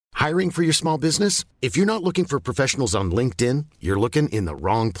Hiring for your small business? If you're not looking for professionals on LinkedIn, you're looking in the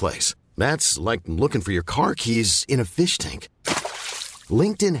wrong place. That's like looking for your car keys in a fish tank.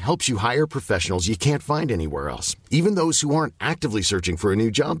 LinkedIn helps you hire professionals you can't find anywhere else, even those who aren't actively searching for a new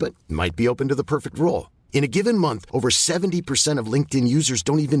job but might be open to the perfect role. In a given month, over 70% of LinkedIn users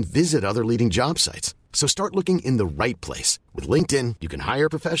don't even visit other leading job sites. So start looking in the right place. With LinkedIn, you can hire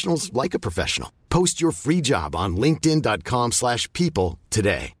professionals like a professional. Post your free job on linkedin.com/people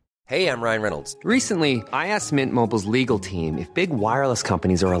today. Hey, I'm Ryan Reynolds. Recently, I asked Mint Mobile's legal team if big wireless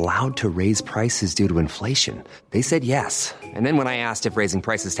companies are allowed to raise prices due to inflation. They said yes. And then when I asked if raising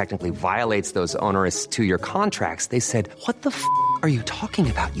prices technically violates those onerous two-year contracts, they said, "What the f*** are you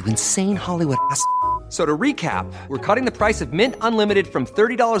talking about, you insane Hollywood ass?" So to recap, we're cutting the price of Mint Unlimited from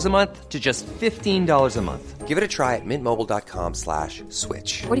 $30 a month to just $15 a month. Give it a try at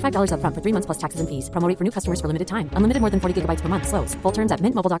mintmobile.com/switch. $45 up front for 3 months plus taxes and fees. Promo rate for new customers for limited time. Unlimited more than 40 gigabytes per month. Slows full terms at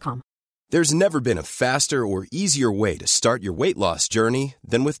mintmobile.com. There's never been a faster or easier way to start your weight loss journey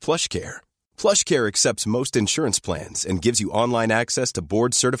than with PlushCare. PlushCare accepts most insurance plans and gives you online access to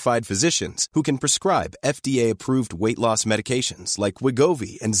board-certified physicians who can prescribe FDA-approved weight loss medications like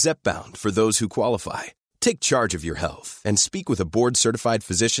Wegovy and Zepbound for those who qualify. Take charge of your health and speak with a board-certified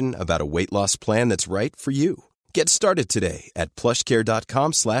physician about a weight loss plan that's right for you. Get started today at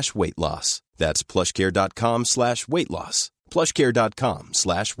plushcare.com/weight loss. That's plushcare.com/weight loss.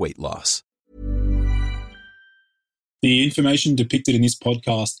 plushcare.com/weight loss. The information depicted in this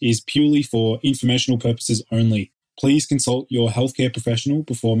podcast is purely for informational purposes only. Please consult your healthcare professional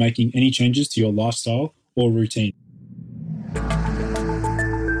before making any changes to your lifestyle or routine.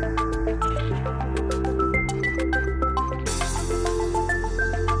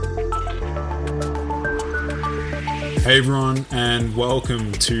 Hey everyone, and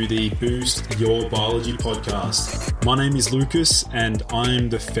welcome to the Boost Your Biology podcast. My name is Lucas, and I'm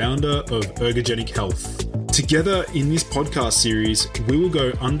the founder of Ergogenic Health. Together in this podcast series, we will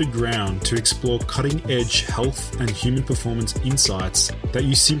go underground to explore cutting-edge health and human performance insights that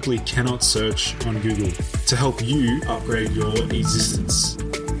you simply cannot search on Google to help you upgrade your existence.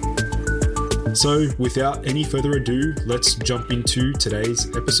 So, without any further ado, let's jump into today's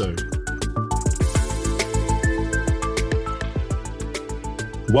episode.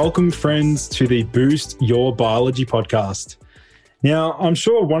 Welcome, friends, to the Boost Your Biology podcast. Now, I'm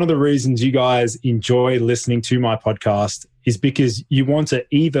sure one of the reasons you guys enjoy listening to my podcast is because you want to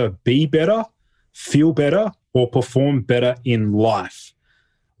either be better, feel better, or perform better in life.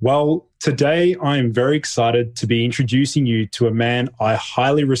 Well, today I am very excited to be introducing you to a man I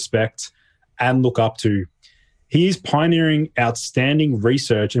highly respect and look up to. He is pioneering outstanding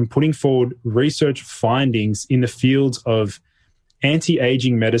research and putting forward research findings in the fields of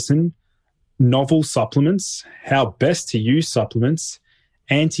anti-aging medicine, novel supplements, how best to use supplements,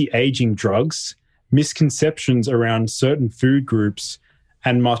 anti-aging drugs, misconceptions around certain food groups,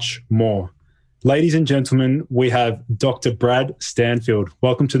 and much more. Ladies and gentlemen, we have Dr. Brad Stanfield.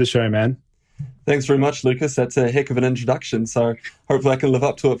 Welcome to the show, man. Thanks very much, Lucas. That's a heck of an introduction. So hopefully I can live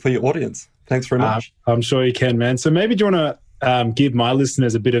up to it for your audience. Thanks very much. I'm sure you can, man. So maybe do you want to give my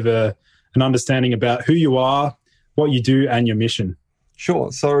listeners a bit of an understanding about who you are, what you do, and your mission?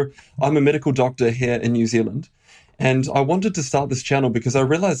 Sure. So I'm a medical doctor here in New Zealand, and I wanted to start this channel because I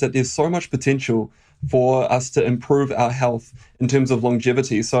realized that there's so much potential for us to improve our health in terms of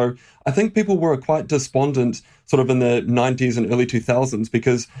longevity. So I think people were quite despondent sort of in the 90s and early 2000s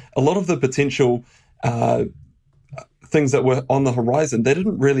because a lot of the potential things that were on the horizon, they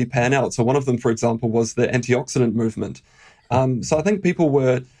didn't really pan out. So one of them, for example, was the antioxidant movement. So I think people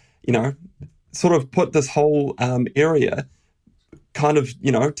were, sort of put this whole area kind of,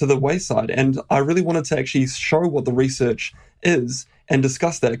 to the wayside. And I really wanted to actually show what the research is and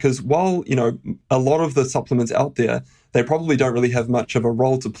discuss that because while, a lot of the supplements out there, they probably don't really have much of a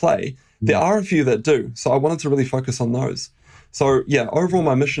role to play, there are a few that do. So I wanted to really focus on those. So yeah, overall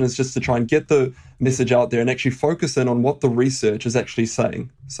my mission is just to try and get the message out there and actually focus in on what the research is actually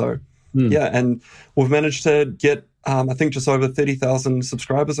saying. So yeah, and we've managed to get, I think just over 30,000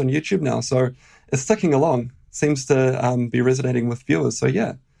 subscribers on YouTube now. So it's ticking along. Seems to be resonating with viewers. So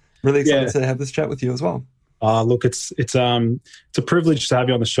yeah, really excited to have this chat with you as well. Look, it's a privilege to have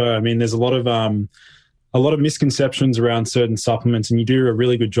you on the show. I mean, there's a lot of misconceptions around certain supplements, and you do a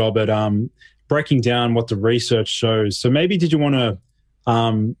really good job at breaking down what the research shows. So maybe did you want to?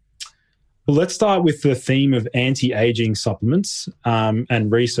 Well, let's start with the theme of anti-aging supplements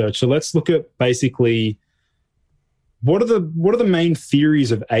and research. So let's look at basically what are the main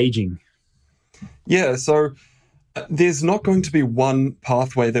theories of aging. Yeah, so there's not going to be one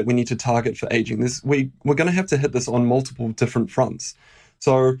pathway that we need to target for aging. We're going to have to hit this on multiple different fronts.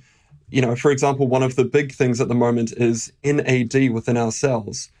 So For example, one of the big things at the moment is NAD within our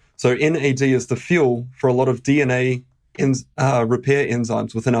cells. So NAD is the fuel for a lot of DNA repair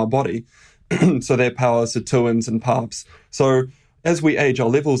enzymes within our body. So they power sirtuins and PARPs. So as we age, our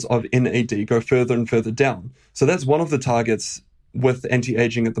levels of NAD go further and further down. So that's one of the targets with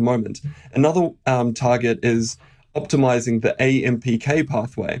anti-aging at the moment. Another target is optimizing the AMPK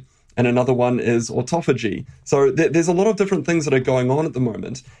pathway, and another one is autophagy. So there's a lot of different things that are going on at the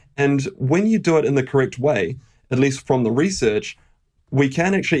moment. And when you do it in the correct way, at least from the research, we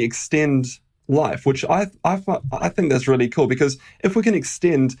can actually extend life, which I think that's really cool, because if we can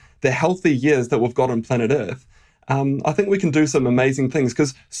extend the healthy years that we've got on planet Earth, I think we can do some amazing things,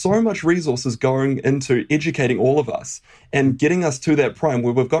 because so much resources going into educating all of us and getting us to that prime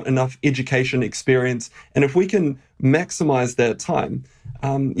where we've got enough education experience. And if we can maximize that time,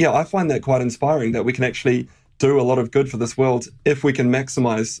 I find that quite inspiring, that we can actually do a lot of good for this world if we can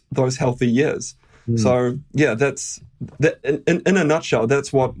maximize those healthy years. So that's that. In a nutshell,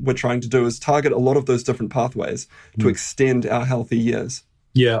 that's what we're trying to do, is target a lot of those different pathways to extend our healthy years.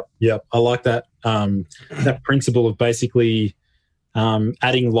 Yeah. I like that. That principle of basically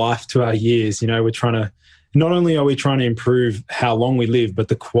adding life to our years. We're trying to, not only are we trying to improve how long we live, but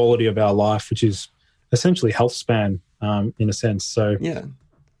the quality of our life, which is essentially health span in a sense. So yeah,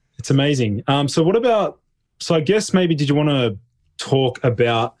 it's amazing. So I guess maybe did you want to talk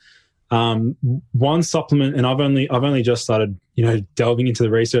about one supplement, and I've only just started, delving into the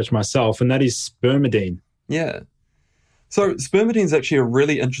research myself, and that is spermidine. Yeah. So spermidine is actually a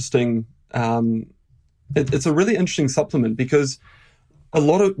really interesting, it's a really interesting supplement, because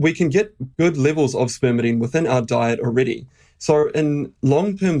we can get good levels of spermidine within our diet already. So in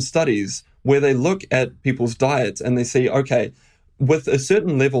long-term studies where they look at people's diets and they see, okay, with a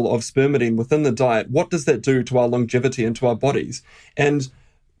certain level of spermidine within the diet, what does that do to our longevity and to our bodies? And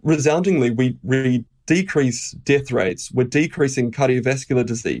resoundingly, we decrease death rates, we're decreasing cardiovascular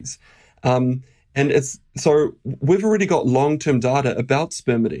disease. And so we've already got long-term data about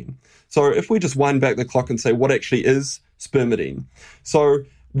spermidine. So if we just wind back the clock and say, what actually is spermidine? So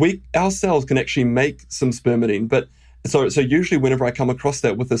our cells can actually make some spermidine, but so usually whenever I come across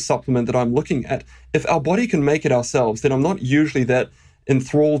that with a supplement that I'm looking at, if our body can make it ourselves, then I'm not usually that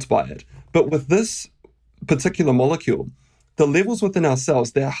enthralled by it. But with this particular molecule, the levels within our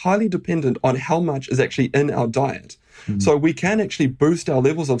cells, they're highly dependent on how much is actually in our diet. So we can actually boost our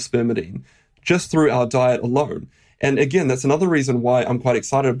levels of spermidine just through our diet alone. And again, that's another reason why I'm quite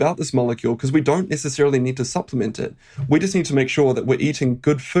excited about this molecule, because we don't necessarily need to supplement it. We just need to make sure that we're eating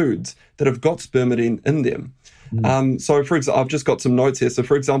good foods that have got spermidine in them. So for example, I've just got some notes here. So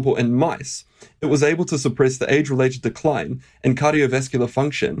for example, in mice, it was able to suppress the age-related decline in cardiovascular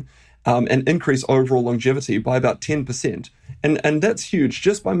function and increase overall longevity by about 10%. And that's huge,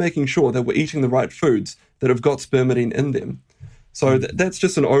 just by making sure that we're eating the right foods that have got spermidine in them. So that's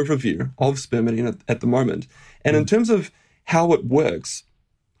just an overview of spermidine at the moment. And in terms of how it works,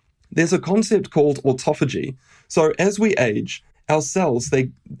 there's a concept called autophagy. So as we age, our cells,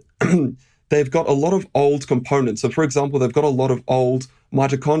 they've got a lot of old components. So for example, they've got a lot of old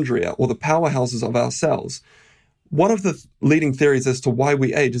mitochondria, or the powerhouses of our cells. One of the leading theories as to why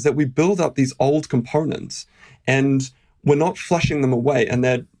we age is that we build up these old components and we're not flushing them away, and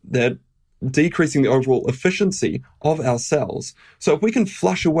they're decreasing the overall efficiency of our cells. So if we can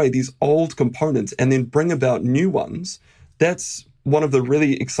flush away these old components and then bring about new ones, that's one of the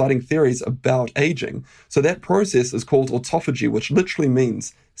really exciting theories about aging. So that process is called autophagy, which literally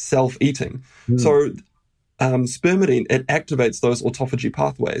means self-eating. So spermidine, it activates those autophagy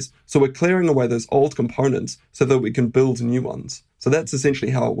pathways. So we're clearing away those old components so that we can build new ones. So that's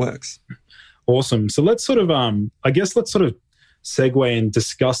essentially how it works. Awesome. So let's sort of, segue and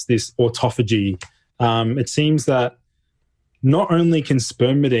discuss this autophagy. It seems that not only can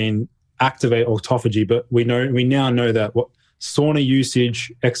spermidine activate autophagy, but we now know that sauna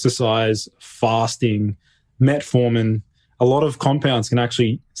usage, exercise, fasting, metformin, a lot of compounds can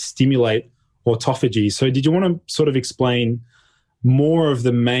actually stimulate autophagy. So did you want to sort of explain more of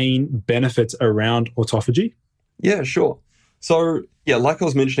the main benefits around autophagy? Yeah, sure. So yeah, like I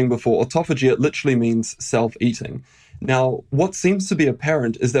was mentioning before, autophagy, it literally means self-eating. Now, what seems to be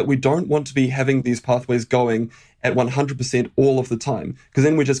apparent is that we don't want to be having these pathways going at 100% all of the time, because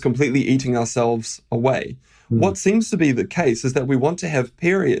then we're just completely eating ourselves away. What seems to be the case is that we want to have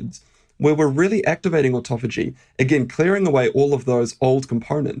periods where we're really activating autophagy, again, clearing away all of those old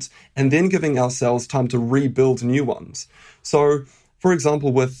components, and then giving our cells time to rebuild new ones. So, for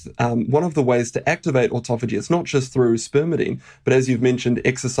example, with one of the ways to activate autophagy, it's not just through spermidine, but as you've mentioned,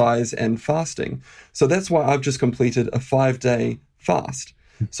 exercise and fasting. So that's why I've just completed a 5-day fast.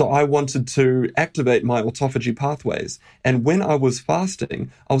 So I wanted to activate my autophagy pathways. And when I was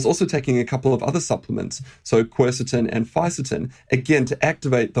fasting, I was also taking a couple of other supplements, so quercetin and fisetin, again, to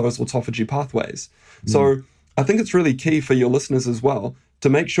activate those autophagy pathways. So I think it's really key for your listeners as well to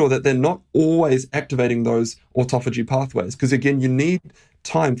make sure that they're not always activating those autophagy pathways, because again, you need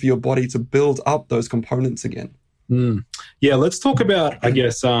time for your body to build up those components again. Yeah, let's talk about, I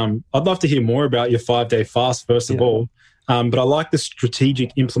guess, I'd love to hear more about your 5-day fast, first of all. But I like the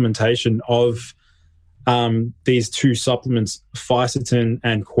strategic implementation of these two supplements, fisetin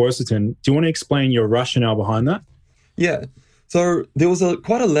and quercetin. Do you want to explain your rationale behind that? Yeah. So there was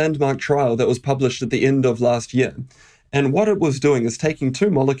quite a landmark trial that was published at the end of last year. And what it was doing is taking two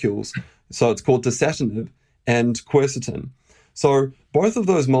molecules, so it's called dasatinib and quercetin. So both of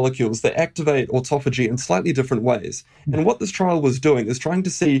those molecules, they activate autophagy in slightly different ways. And what this trial was doing is trying to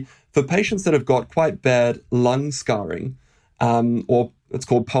see for patients that have got quite bad lung scarring, or it's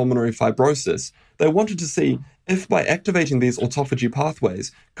called pulmonary fibrosis, they wanted to see if by activating these autophagy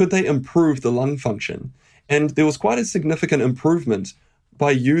pathways, could they improve the lung function? And there was quite a significant improvement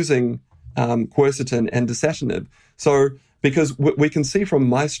by using quercetin and dasatinib. So because we can see from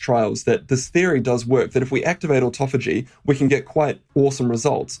mice trials that this theory does work, that if we activate autophagy, we can get quite awesome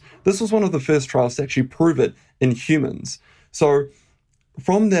results. This was one of the first trials to actually prove it in humans. So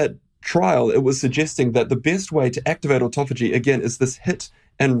from that trial, it was suggesting that the best way to activate autophagy, again, is this hit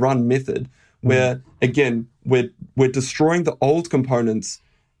and run method, where, again, we're destroying the old components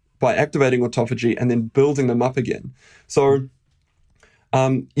by activating autophagy and then building them up again. So,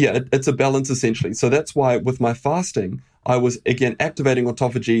 it's a balance essentially. So that's why with my fasting, I was, again, activating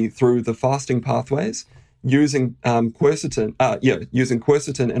autophagy through the fasting pathways, using quercetin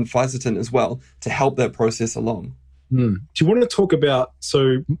and fisetin as well to help that process along. Do you want to talk about,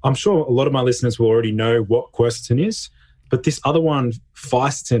 so I'm sure a lot of my listeners will already know what quercetin is, but this other one,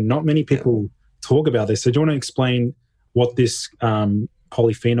 fisetin, not many people talk about this. So do you want to explain what this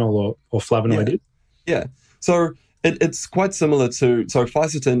polyphenol or flavonoid is? Yeah. So it's quite similar to,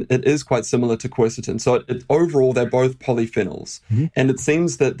 fisetin, it is quite similar to quercetin. So overall, they're both polyphenols. And it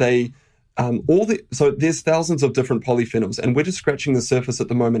seems that they, so there's thousands of different polyphenols, and we're just scratching the surface at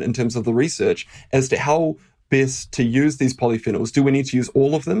the moment in terms of the research as to how best to use these polyphenols. Do we need to use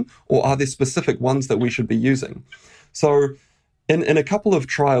all of them, or are there specific ones that we should be using? So in a couple of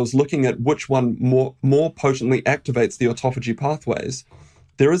trials looking at which one more potently activates the autophagy pathways,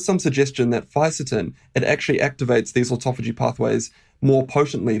 there is some suggestion that fisetin, it actually activates these autophagy pathways more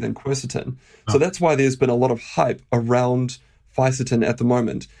potently than quercetin. So that's why there's been a lot of hype around fisetin at the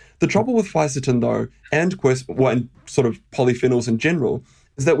moment. The trouble with fisetin, though, and and sort of polyphenols in general,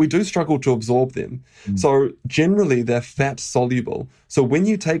 is that we do struggle to absorb them. So generally, they're fat soluble. So when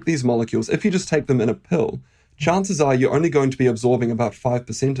you take these molecules, if you just take them in a pill, chances are you're only going to be absorbing about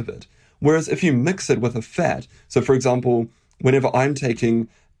 5% of it. Whereas if you mix it with a fat, so for example, whenever I'm taking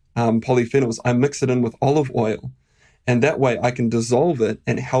polyphenols, I mix it in with olive oil. And that way I can dissolve it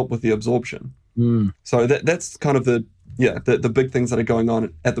and help with the absorption. So that's kind of the big things that are going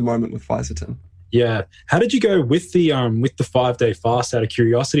on at the moment with fisetin. Yeah. How did you go with the 5-day fast, out of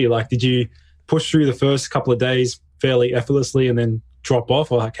curiosity? Like, did you push through the first couple of days fairly effortlessly and then drop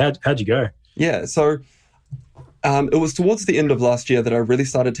off? Or like, how'd you go? Yeah. So it was towards the end of last year that I really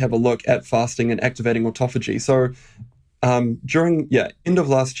started to have a look at fasting and activating autophagy. So during end of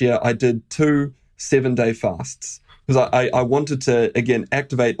last year, I did 2 7-day fasts because I wanted to, again,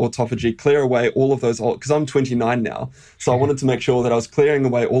 activate autophagy, clear away all of those old, because I'm 29 now. So I wanted to make sure that I was clearing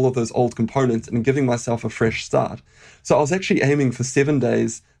away all of those old components and giving myself a fresh start. So I was actually aiming for 7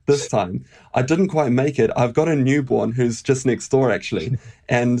 days this time. I didn't quite make it. I've got a newborn who's just next door, actually.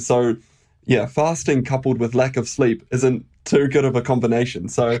 And so, fasting coupled with lack of sleep isn't too good of a combination.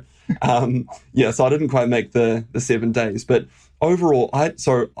 So, so I didn't quite make the 7 days. But overall,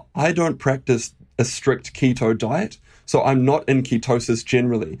 I don't practice a strict keto diet. So I'm not in ketosis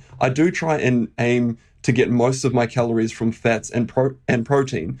generally. I do try and aim to get most of my calories from fats and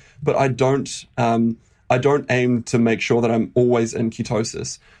protein, but I don't aim to make sure that I'm always in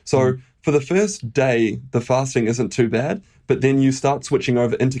ketosis. So for the first day, the fasting isn't too bad, but then you start switching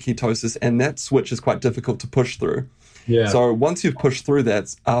over into ketosis, and that switch is quite difficult to push through. Yeah. So once you've pushed through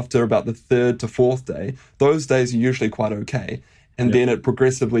that, after about the 3rd to 4th day, those days are usually quite okay. And then it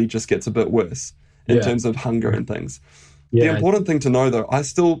progressively just gets a bit worse in terms of hunger and things. The important thing to know, though, I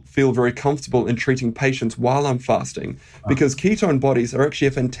still feel very comfortable in treating patients while I'm fasting because ketone bodies are actually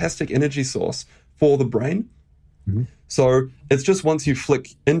a fantastic energy source for the brain. So it's just once you flick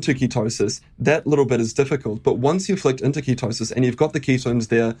into ketosis, that little bit is difficult. But once you've flicked into ketosis and you've got the ketones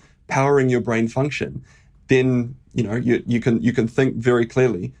there powering your brain function, then you can think very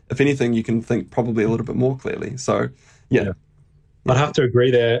clearly. If anything, you can think probably a little bit more clearly. So, yeah. I'd have to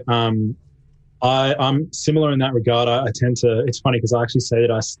agree there. I'm similar in that regard. I tend to, it's funny because I actually say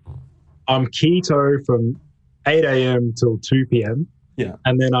that I'm keto from 8 a.m. till 2 p.m. Yeah.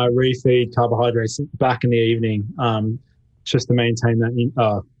 And then I refeed carbohydrates back in the evening just to maintain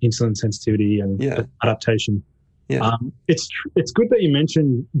that insulin sensitivity and adaptation. Yeah. It's good that you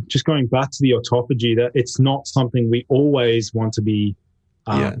mentioned, just going back to the autophagy, that it's not something we always want to be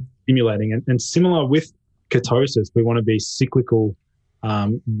stimulating. And similar with ketosis, we want to be cyclical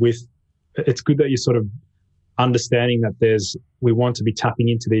it's good that you're sort of understanding that we want to be tapping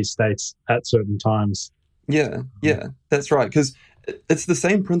into these states at certain times. Yeah, that's right. Because it's the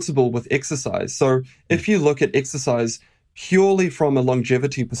same principle with exercise. So if you look at exercise purely from a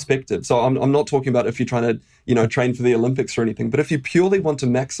longevity perspective, so I'm not talking about if you're trying to, train for the Olympics or anything, but if you purely want to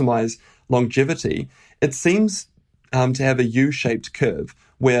maximize longevity, it seems to have a U-shaped curve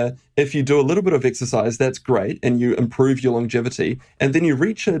where if you do a little bit of exercise, that's great, and you improve your longevity, and then you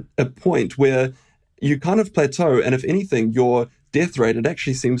reach a point where you kind of plateau, and if anything, your death rate, it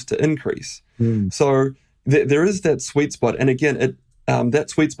actually seems to increase. So there is that sweet spot, and again, that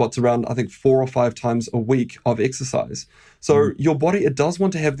sweet spot's around, I think, 4 or 5 times a week of exercise. So your body, it does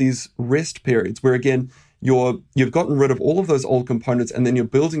want to have these rest periods where, again, you've gotten rid of all of those old components, and then you're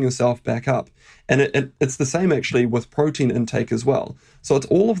building yourself back up. And it's the same actually with protein intake as well. So it's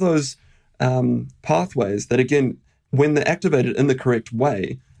all of those pathways that, again, when they're activated in the correct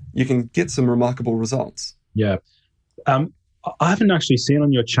way, you can get some remarkable results. Yeah. I haven't actually seen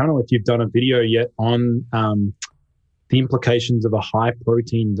on your channel if you've done a video yet on the implications of a high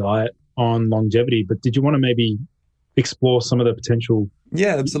protein diet on longevity, but did you want to maybe explore some of the potential?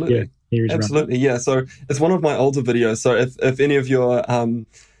 Yeah, absolutely. Absolutely, yeah. So it's one of my older videos. So if any of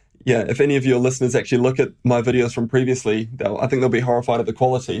your listeners actually look at my videos from previously, I think they'll be horrified at the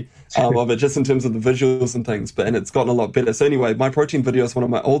quality of it, just in terms of the visuals and things. And it's gotten a lot better. So anyway, my protein video is one of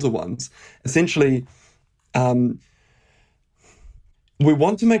my older ones. Essentially, we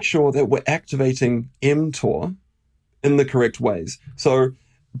want to make sure that we're activating mTOR in the correct ways. So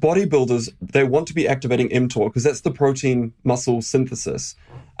bodybuilders, they want to be activating mTOR because that's the protein muscle synthesis.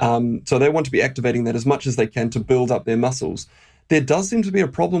 So they want to be activating that as much as they can to build up their muscles. There does seem to be a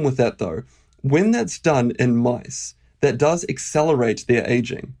problem with that, though. When that's done in mice, that does accelerate their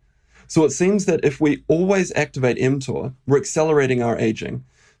aging. So it seems that if we always activate mTOR, we're accelerating our aging.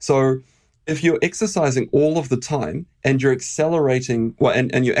 So if you're exercising all of the time and you're accelerating,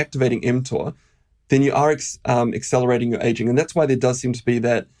 and you're activating mTOR, then you are accelerating your aging. And that's why there does seem to be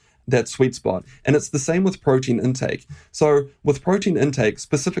that sweet spot. And it's the same with protein intake. So with protein intake,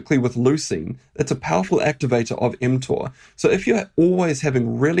 specifically with leucine, it's a powerful activator of mTOR. So if you're always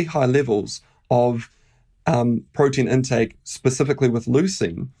having really high levels of protein intake, specifically with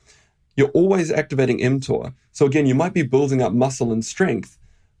leucine, you're always activating mTOR. So again, you might be building up muscle and strength,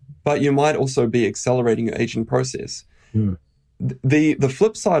 but you might also be accelerating your aging process. The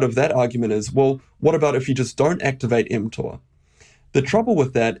flip side of that argument is, well, what about if you just don't activate mTOR? The trouble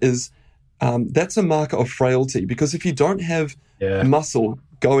with that is that's a marker of frailty, because if you don't have muscle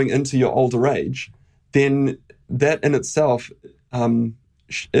going into your older age, then that in itself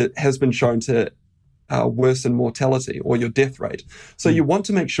it has been shown to worsen mortality or your death rate. So you want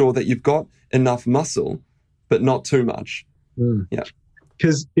to make sure that you've got enough muscle, but not too much. Yeah.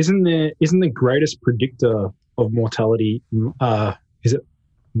 Because isn't the greatest predictor of mortality, is it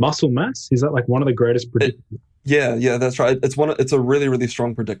muscle mass? Is that like one of the greatest predictors? Yeah, that's right. It's a really, really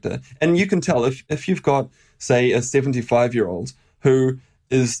strong predictor. And you can tell if you've got, say, a 75-year-old who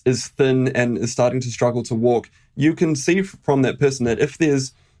is thin and is starting to struggle to walk, you can see from that person that if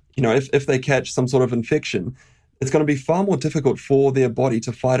there's, if they catch some sort of infection, it's going to be far more difficult for their body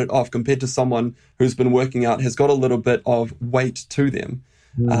to fight it off compared to someone who's been working out, has got a little bit of weight to them.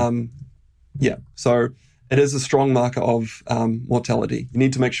 So it is a strong marker of mortality. You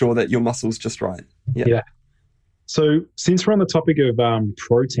need to make sure that your muscle's just right. Yeah. So since we're on the topic of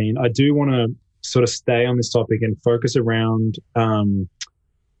protein, I do want to sort of stay on this topic and focus around,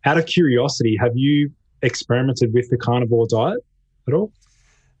 out of curiosity, have you experimented with the carnivore diet at all?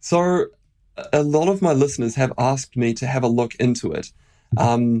 So a lot of my listeners have asked me to have a look into it.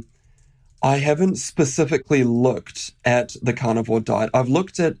 I haven't specifically looked at the carnivore diet. I've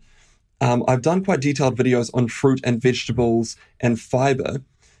looked at, I've done quite detailed videos on fruit and vegetables and fiber,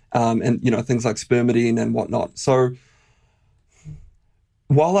 and things like spermidine and whatnot. So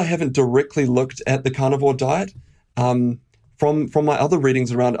while I haven't directly looked at the carnivore diet, from my other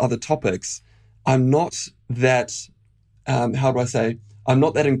readings around other topics, I'm not that, I'm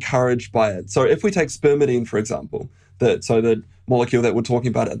not that encouraged by it. So if we take spermidine, for example, the molecule that we're talking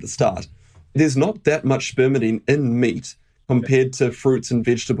about at the start, there's not that much spermidine in meat compared to fruits and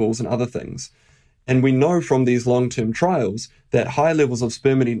vegetables and other things. And we know from these long-term trials that high levels of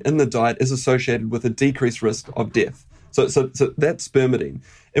spermidine in the diet is associated with a decreased risk of death. So that's spermidine.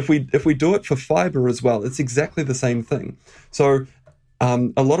 If we do it for fiber as well, it's exactly the same thing. So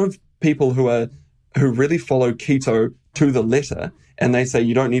a lot of people who really follow keto to the letter, and they say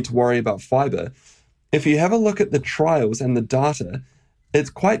you don't need to worry about fiber. If you have a look at the trials and the data, it's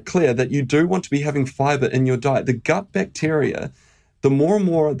quite clear that you do want to be having fiber in your diet. The gut bacteria, the more and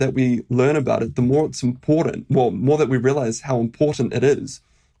more that we learn about it, the more it's important, more that we realize how important it is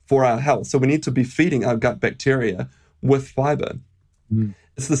for our health. So we need to be feeding our gut bacteria with fiber.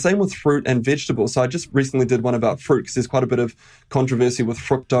 It's the same with fruit and vegetables. So I just recently did one about fruit because there's quite a bit of controversy with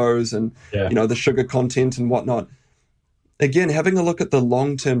fructose and the sugar content and whatnot. Again, having a look at the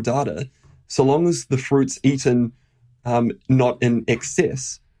long-term data, so long as the fruit's eaten not in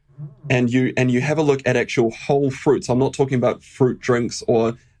excess, and you have a look at actual whole fruits, I'm not talking about fruit drinks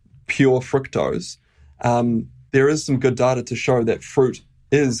or pure fructose, there is some good data to show that fruit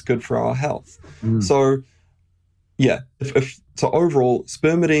is good for our health. So yeah, so overall,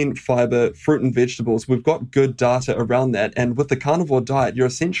 spermidine, fiber, fruit and vegetables, we've got good data around that. And with the carnivore diet, you're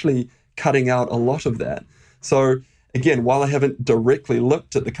essentially cutting out a lot of that. So again, while I haven't directly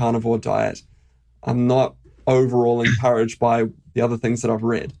looked at the carnivore diet, I'm not overall encouraged by the other things that I've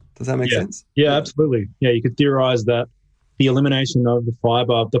read. Does that make sense? Yeah, absolutely. Yeah, you could theorize that the elimination of the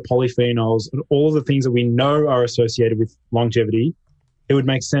fiber, the polyphenols, and all of the things that we know are associated with longevity, it would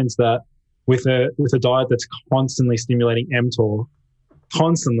make sense that with a diet that's constantly stimulating mTOR,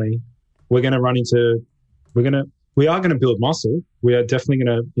 we are going to build muscle. We are definitely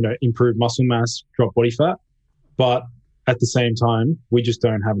going to, improve muscle mass, drop body fat, but at the same time, we just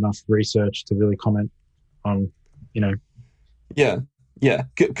don't have enough research to really comment on, Yeah,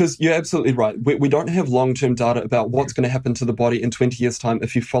 because you're absolutely right. We don't have long-term data about what's going to happen to the body in 20 years' time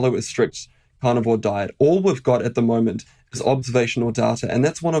if you follow a strict carnivore diet. All we've got at the moment is observational data, and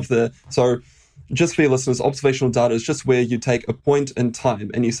that's so just for your listeners, observational data is just where you take a point in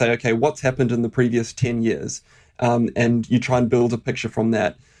time and you say, okay, what's happened in the previous 10 years, and you try and build a picture from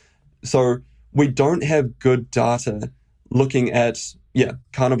that. So we don't have good data looking at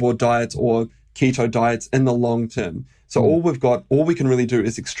carnivore diets or keto diets in the long term. So all we can really do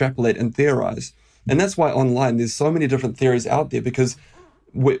is extrapolate and theorize. And that's why online there's so many different theories out there, because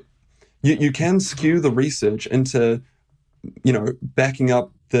you can skew the research into, backing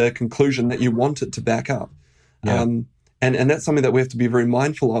up the conclusion that you want it to back up. And that's something that we have to be very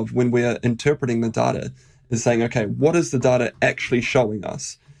mindful of when we're interpreting the data, is saying, okay, what is the data actually showing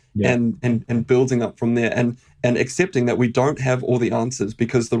us? And building up from there, and accepting that we don't have all the answers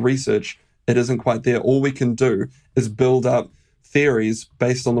because the research, it isn't quite there. All we can do is build up theories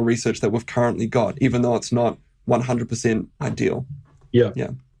based on the research that we've currently got, even though it's not 100% ideal. Yeah,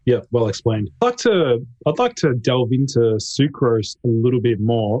 well explained. I'd like to delve into sucrose a little bit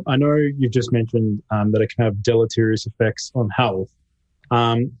more. I know you've just mentioned that it can have deleterious effects on health.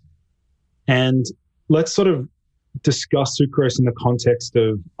 And let's sort of discuss sucrose in the context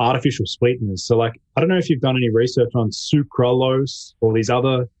of artificial sweeteners. So I don't know if you've done any research on sucralose or these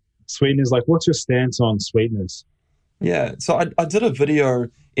other sweeteners. What's your stance on sweeteners? Yeah, so I did a video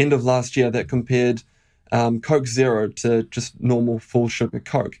end of last year that compared Coke Zero to just normal full sugar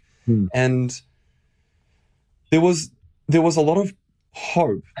Coke. And there was a lot of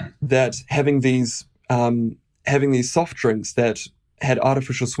hope that having these soft drinks that had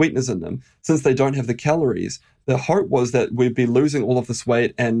artificial sweeteners in them, since they don't have the calories, the hope was that we'd be losing all of this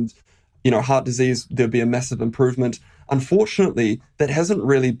weight and, heart disease, there'd be a massive improvement. Unfortunately, that hasn't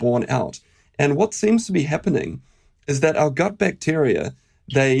really borne out. And what seems to be happening is that our gut bacteria,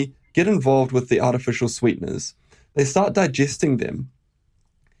 they get involved with the artificial sweeteners. They start digesting them,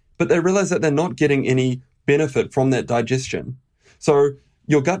 but they realize that they're not getting any benefit from that digestion. So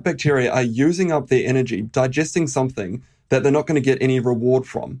your gut bacteria are using up their energy, digesting something that they're not going to get any reward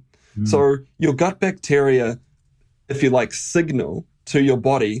from. So your gut bacteria, if you like, signal to your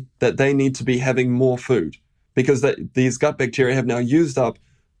body that they need to be having more food, because these gut bacteria have now used up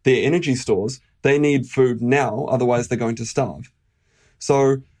their energy stores. They need food now, otherwise they're going to starve.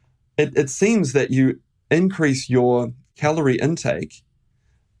 So it seems that you increase your calorie intake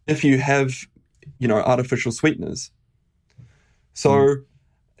if you have, artificial sweeteners. So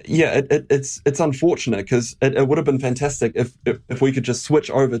it's unfortunate, because it would have been fantastic if we could just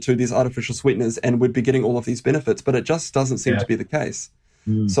switch over to these artificial sweeteners and we'd be getting all of these benefits, but it just doesn't seem to be the case.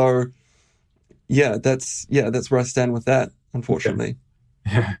 So that's where I stand with that, unfortunately.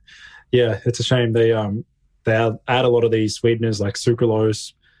 Yeah, it's a shame they add a lot of these sweeteners like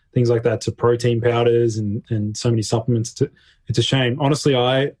sucralose, things like that, to protein powders and so many supplements. It's a shame. Honestly,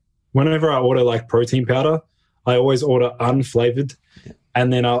 whenever I order like protein powder, I always order unflavored,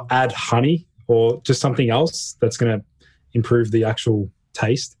 and then I'll add honey or just something else that's going to improve the actual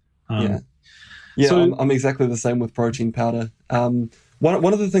taste. So, I'm exactly the same with protein powder.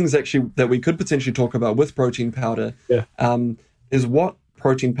 One of the things actually that we could potentially talk about with protein powder is what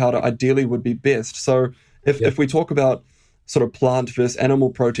protein powder ideally would be best. So if we talk about sort of plant versus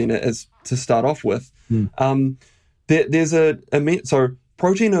animal protein as to start off with, so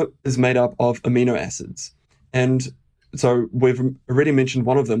protein is made up of amino acids. And so we've already mentioned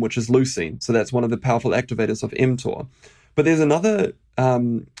one of them, which is leucine. So that's one of the powerful activators of mTOR. But there's another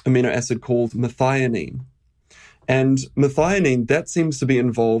amino acid called methionine. And methionine, that seems to be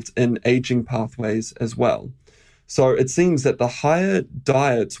involved in aging pathways as well. So it seems that the higher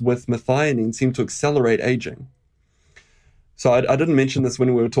diets with methionine seem to accelerate aging. So I didn't mention this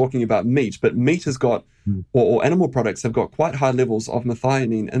when we were talking about meat, but meat has got, or animal products have got quite high levels of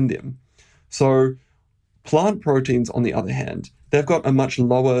methionine in them. So plant proteins, on the other hand, they've got a much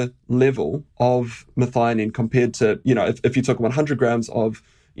lower level of methionine compared to, if you took 100 grams of,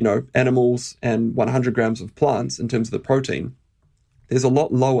 animals and 100 grams of plants in terms of the protein, there's a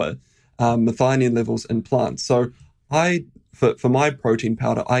lot lower methionine levels in plants. So for my protein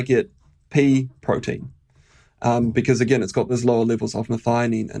powder, I get pea protein because, again, it's got those lower levels of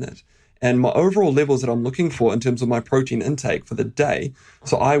methionine in it. And my overall levels that I'm looking for in terms of my protein intake for the day,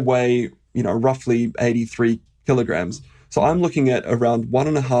 so I weigh, roughly 83 kilograms. So I'm looking at around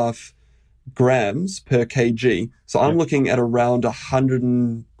 1.5 grams per kg. So I'm looking at around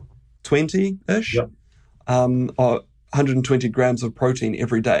 120-ish, or 120 grams of protein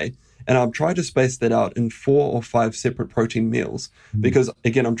every day. And I'm trying to space that out in 4 or 5 separate protein meals because,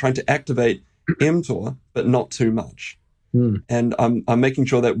 again, I'm trying to activate mTOR, but not too much. And I'm making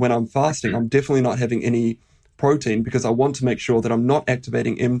sure that when I'm fasting, I'm definitely not having any protein because I want to make sure that I'm not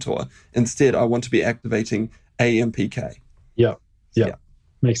activating mTOR. Instead, I want to be activating AMPK. Yeah.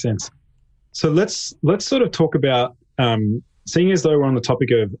 Makes sense. So let's sort of talk about, seeing as though we're on the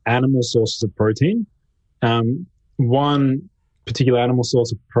topic of animal sources of protein, one particular animal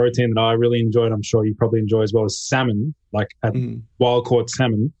source of protein that I really enjoyed, I'm sure you probably enjoy as well, is salmon, like wild caught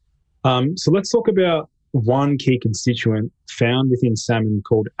salmon. So let's talk about one key constituent found within salmon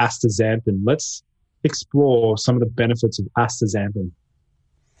called astaxanthin. Let's explore some of the benefits of astaxanthin.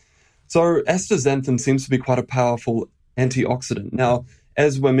 So astaxanthin seems to be quite a powerful antioxidant. Now,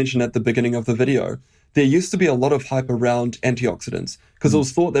 as we mentioned at the beginning of the video, there used to be a lot of hype around antioxidants because it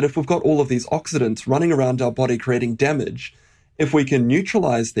was thought that if we've got all of these oxidants running around our body creating damage, if we can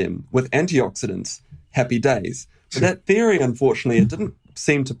neutralize them with antioxidants, happy days. But that theory, unfortunately, it didn't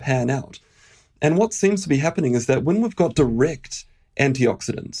seem to pan out. And what seems to be happening is that when we've got direct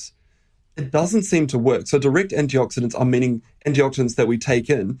antioxidants, it doesn't seem to work. So direct antioxidants are meaning antioxidants that we take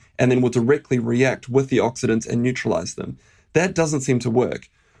in and then will directly react with the oxidants and neutralize them. That doesn't seem to work.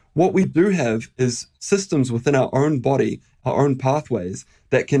 What we do have is systems within our own body, our own pathways,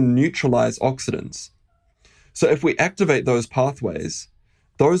 that can neutralize oxidants. So if we activate those pathways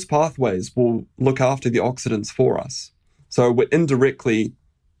will look after the oxidants for us. So we're indirectly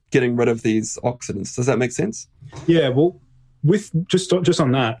getting rid of these oxidants. Does that make sense? Yeah, well, with just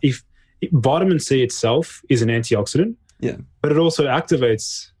on that, if vitamin C itself is an antioxidant, but it also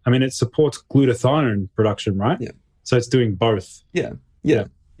activates, it supports glutathione production, right? Yeah. So it's doing both. Yeah.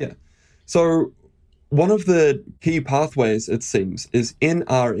 So one of the key pathways, it seems, is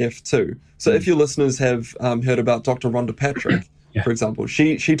NRF2. So if your listeners have heard about Dr. Rhonda Patrick, for example,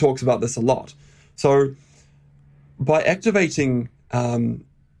 she talks about this a lot. So by activating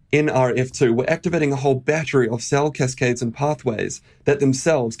NRF2, we're activating a whole battery of cell cascades and pathways that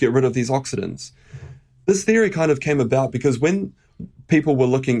themselves get rid of these oxidants. This theory kind of came about because when people were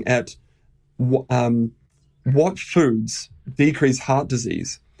looking at what foods decrease heart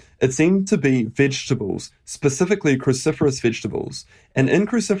disease, it seemed to be vegetables, specifically cruciferous vegetables. And in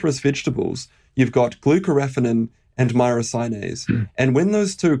cruciferous vegetables, you've got glucoraphanin and myrosinase. And when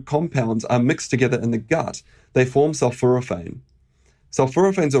those two compounds are mixed together in the gut, they form sulforaphane.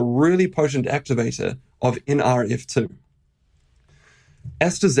 Sulforaphane is a really potent activator of NRF2.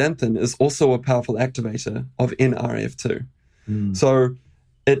 Astaxanthin is also a powerful activator of NRF2. So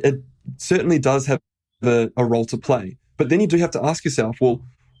it certainly does have a role to play. But then you do have to ask yourself, well,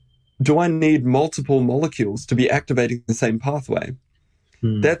 do I need multiple molecules to be activating the same pathway?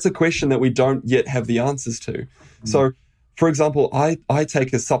 That's a question that we don't yet have the answers to. So, for example, I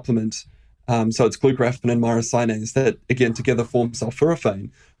take a supplement So it's glucoraphanin and myrosinase that, again, together form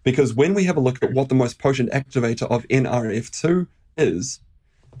sulforaphane. Because when we have a look at what the most potent activator of NRF2 is,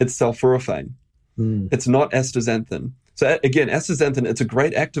 it's sulforaphane. It's not astaxanthin. So again, astaxanthin, it's a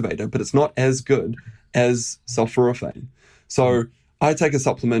great activator, but it's not as good as sulforaphane. So I take a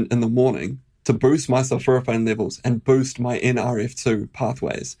supplement in the morning to boost my sulforaphane levels and boost my NRF2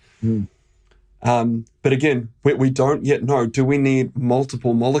 pathways. But again, we don't yet know, do we need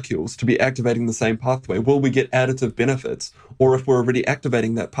multiple molecules to be activating the same pathway? Will we get additive benefits? Or if we're already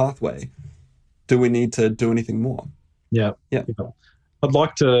activating that pathway, do we need to do anything more? Yeah. I'd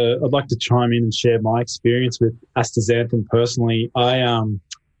like to chime in and share my experience with astaxanthin personally. I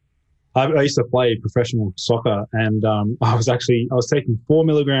used to play professional soccer, and I was taking 4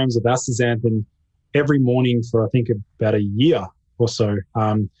 milligrams of astaxanthin every morning for I think about a year or so.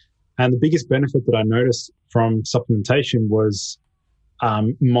 And the biggest benefit that I noticed from supplementation was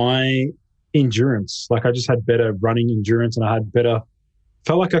my endurance. Like, I just had better running endurance, and I had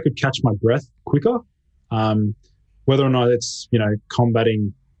felt like I could catch my breath quicker. Whether or not it's,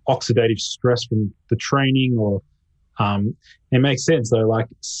 combating oxidative stress from the training or, it makes sense though, like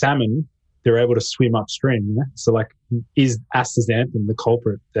salmon, they're able to swim upstream. So like, is astaxanthin the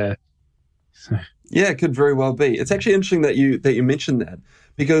culprit there? Yeah, it could very well be. It's actually interesting that you mentioned that,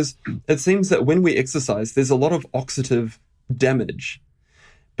 because it seems that when we exercise, there's a lot of oxidative damage.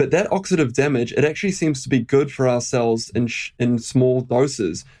 But that oxidative damage, it actually seems to be good for our cells in small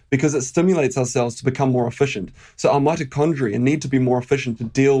doses, because it stimulates our cells to become more efficient. So our mitochondria need to be more efficient to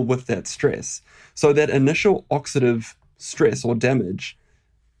deal with that stress. So that initial oxidative stress or damage,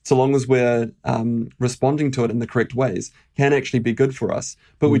 so long as we're responding to it in the correct ways, can actually be good for us.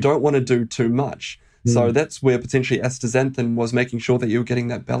 But we don't want to do too much. So that's where potentially astaxanthin was making sure that you were getting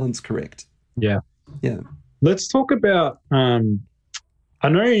that balance correct. Yeah. Let's talk about... I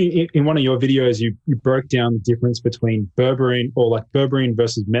know in one of your videos, you broke down the difference between berberine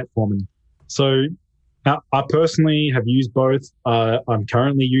versus metformin. So I personally have used both. I'm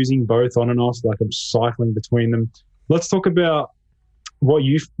currently using both on and off, like I'm cycling between them. Let's talk about what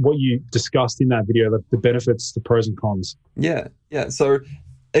you discussed in that video, the benefits, the pros and cons. Yeah. So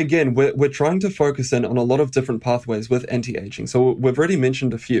again, we're trying to focus in on a lot of different pathways with anti-aging. So we've already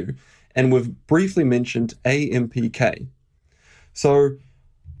mentioned a few, and we've briefly mentioned AMPK. So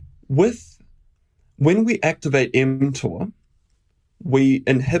when we activate mTOR, we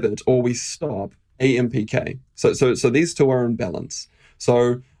inhibit or we stop AMPK. So these two are in balance.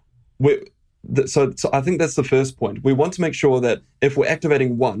 So I think that's the first point. We want to make sure that if we're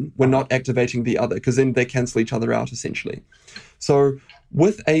activating one, we're not activating the other, because then they cancel each other out essentially. So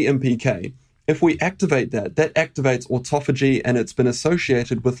with AMPK, if we activate that activates autophagy, and it's been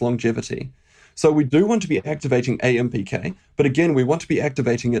associated with longevity. So we do want to be activating AMPK, but again, we want to be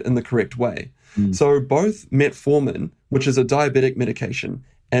activating it in the correct way. So both metformin, which is a diabetic medication,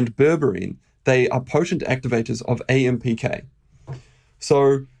 and berberine, they are potent activators of AMPK.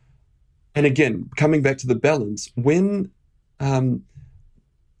 So, and again, coming back to the balance,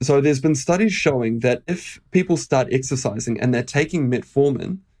 so there's been studies showing that if people start exercising and they're taking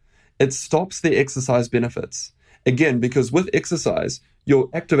metformin, it stops their exercise benefits. Again, because with exercise, you're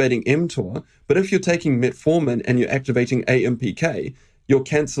activating mTOR, but if you're taking metformin and you're activating AMPK, you're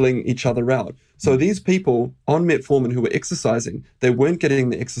canceling each other out. So these people on metformin who were exercising, they weren't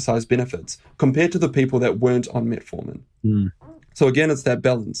getting the exercise benefits compared to the people that weren't on metformin. So again, it's that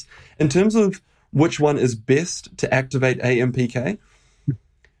balance. In terms of which one is best to activate AMPK,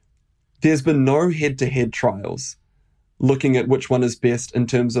 there's been no head-to-head trials looking at which one is best in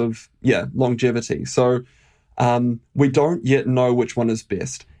terms of, longevity. So we don't yet know which one is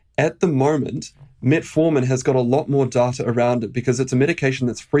best. At the moment, metformin has got a lot more data around it because it's a medication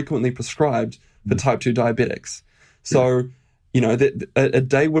that's frequently prescribed for type 2 diabetics. So, a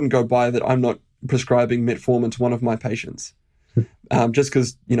day wouldn't go by that I'm not prescribing metformin to one of my patients, just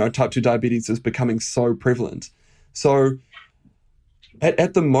because, type 2 diabetes is becoming so prevalent. So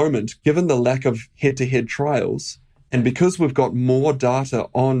at the moment, given the lack of head-to-head trials, and because we've got more data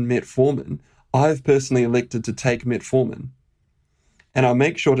on metformin, I've personally elected to take metformin, and I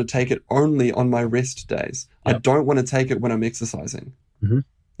make sure to take it only on my rest days. Yep. I don't want to take it when I'm exercising.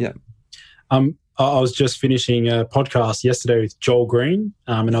 Yeah. I was just finishing a podcast yesterday with Joel Green,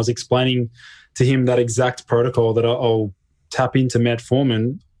 and I was explaining to him that exact protocol that I'll tap into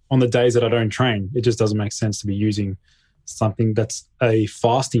metformin on the days that I don't train. It just doesn't make sense to be using something that's a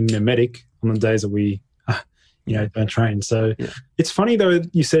fasting mimetic on the days that we don't train. So It's funny though,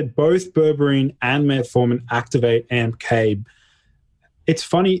 you said both berberine and metformin activate AMPK. It's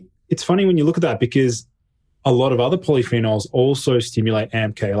funny when you look at that, because a lot of other polyphenols also stimulate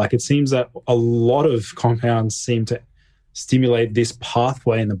AMPK. Like it seems that a lot of compounds seem to stimulate this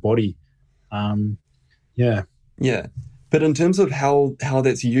pathway in the body. Yeah. But in terms of how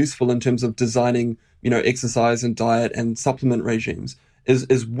that's useful in terms of designing, exercise and diet and supplement regimes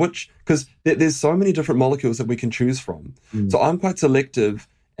is which, because there's so many different molecules that we can choose from. So I'm quite selective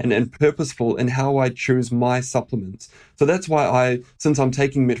and purposeful in how I choose my supplements. So that's why since I'm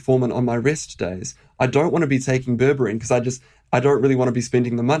taking metformin on my rest days, I don't want to be taking berberine because I don't really want to be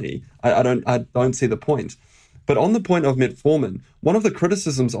spending the money. I don't see the point. But on the point of metformin, one of the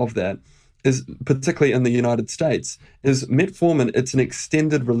criticisms of that is, particularly in the United States, is metformin, it's an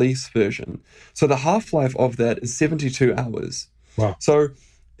extended release version. So the half-life of that is 72 hours. Wow. So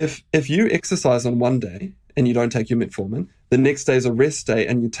if you exercise on one day and you don't take your metformin, the next day is a rest day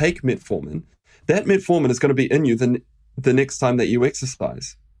and you take metformin, that metformin is going to be in you the next time that you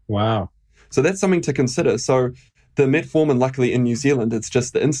exercise. Wow. So that's something to consider. So the metformin, luckily in New Zealand, it's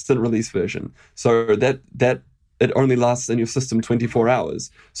just the instant release version. So that it only lasts in your system 24 hours.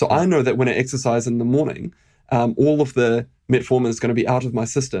 So I know that when I exercise in the morning, all of the metformin is going to be out of my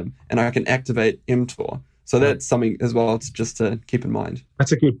system and I can activate mTOR. So that's something as well just to keep in mind.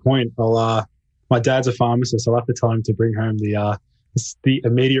 That's a good point. My dad's a pharmacist. I'll have to tell him to bring home the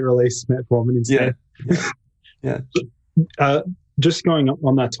immediate release metformin instead. Yeah. Just going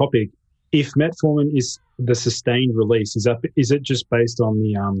on that topic, if metformin is the sustained release, is it just based on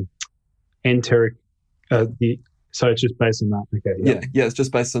the enteric? So it's just based on that. Okay. Yeah, it's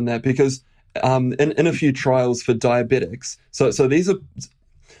just based on that because in a few trials for diabetics, so these are.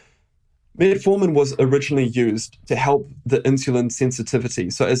 Metformin was originally used to help the insulin sensitivity.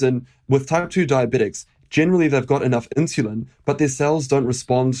 So as in with type 2 diabetics, generally they've got enough insulin, but their cells don't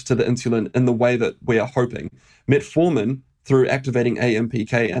respond to the insulin in the way that we are hoping. Metformin, through activating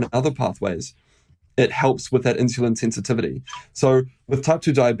AMPK and other pathways, it helps with that insulin sensitivity. So with type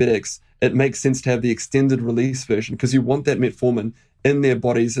 2 diabetics, it makes sense to have the extended release version because you want that metformin in their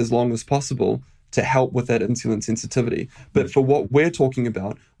bodies as long as possible to help with that insulin sensitivity. But for what we're talking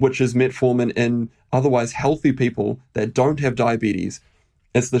about, which is metformin in otherwise healthy people that don't have diabetes,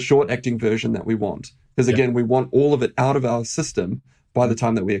 it's the short-acting version that we want. Because again, we want all of it out of our system by the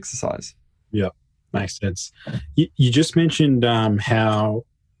time that we exercise. Yeah, makes sense. You just mentioned how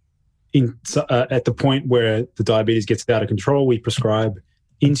at the point where the diabetes gets out of control, we prescribe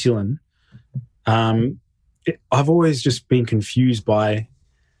insulin. I've always just been confused by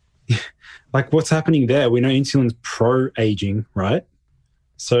like what's happening there. We know insulin's pro-aging, right?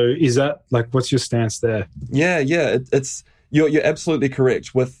 So is that what's your stance there? Yeah. You're absolutely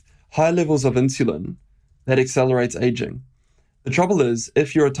correct. With high levels of insulin, that accelerates aging. The trouble is,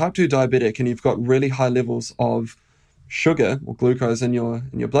 if you're a type 2 diabetic and you've got really high levels of sugar or glucose in your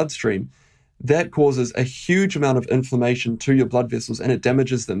bloodstream, that causes a huge amount of inflammation to your blood vessels and it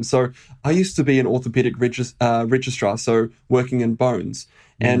damages them. So I used to be an orthopedic registrar, so working in bones.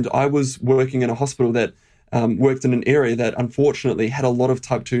 And I was working in a hospital that worked in an area that unfortunately had a lot of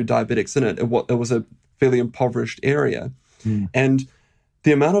type 2 diabetics in it. It was a fairly impoverished area. And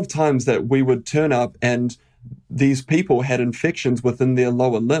the amount of times that we would turn up and these people had infections within their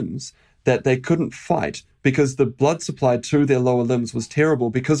lower limbs that they couldn't fight because the blood supply to their lower limbs was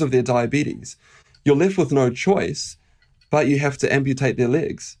terrible because of their diabetes. You're left with no choice, but you have to amputate their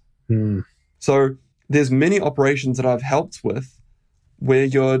legs. So there's many operations that I've helped with where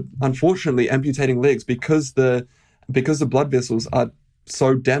you're unfortunately amputating legs because the blood vessels are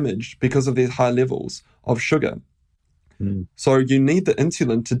so damaged because of these high levels of sugar. So you need the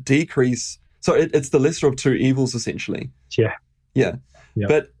insulin to decrease. So it's the lesser of two evils, essentially. Yeah.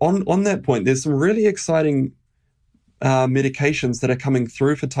 But on that point, there's some really exciting medications that are coming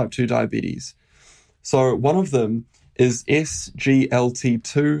through for type 2 diabetes. So one of them is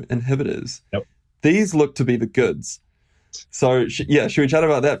SGLT2 inhibitors. These look to be the goods. So, should we chat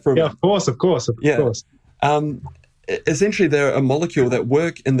about that for a minute? Of course. Essentially, they're a molecule that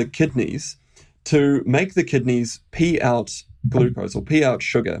work in the kidneys to make the kidneys pee out glucose or pee out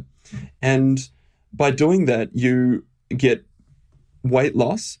sugar. And by doing that, you get weight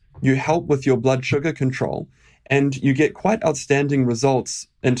loss, you help with your blood sugar control, and you get quite outstanding results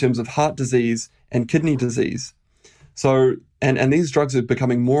in terms of heart disease and kidney disease. So, and these drugs are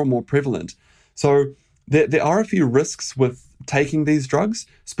becoming more and more prevalent. So there are a few risks with taking these drugs,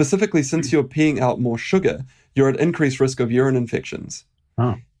 specifically since you're peeing out more sugar, you're at increased risk of urine infections.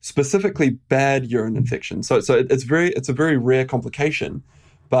 Specifically bad urine infections. So it's a very rare complication,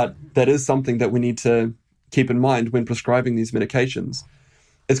 but that is something that we need to keep in mind when prescribing these medications.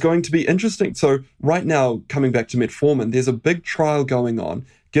 it's going to be interesting. So right now, coming back to metformin, there's a big trial going on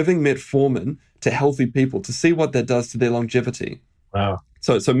giving metformin to healthy people to see what that does to their longevity. Wow.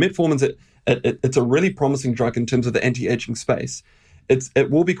 So metformin's it's a really promising drug in terms of the anti-aging space.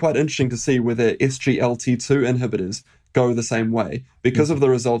 It will be quite interesting to see whether SGLT2 inhibitors go the same way because of the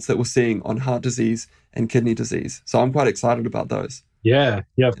results that we're seeing on heart disease and kidney disease. So I'm quite excited about those. Yeah,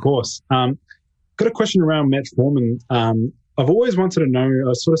 of course. Got a question around metformin. I've always wanted to know,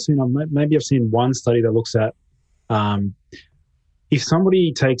 I've seen one study that looks at if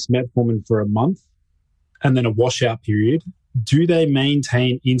somebody takes metformin for a month and then a washout period, do they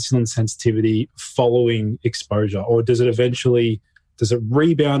maintain insulin sensitivity following exposure, or does it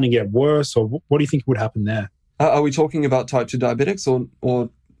rebound and get worse, or what do you think would happen there? Are we talking about type 2 diabetics or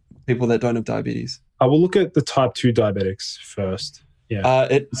people that don't have diabetes? I will look at the type 2 diabetics first. Yeah.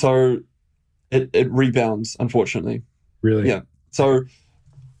 It rebounds, unfortunately. Really? Yeah. So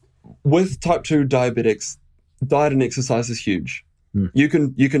with type 2 diabetics, diet and exercise is huge. You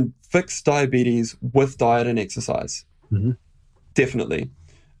can fix diabetes with diet and exercise. Mm-hmm. Definitely.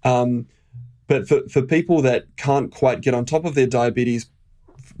 But for people that can't quite get on top of their diabetes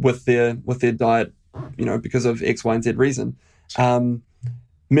with their diet, because of X, Y, and Z reason,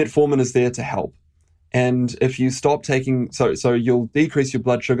 metformin is there to help. And if you stop taking, so you'll decrease your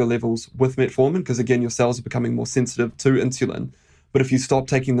blood sugar levels with metformin because, again, your cells are becoming more sensitive to insulin. But if you stop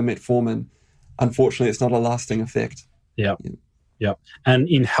taking the metformin, unfortunately, it's not a lasting effect. Yeah. And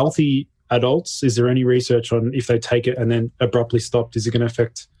in healthy adults, is there any research on if they take it and then abruptly stopped, is it going to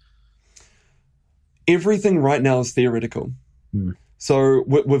affect? Everything right now is theoretical. So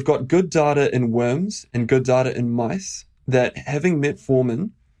we've got good data in worms and good data in mice that having metformin,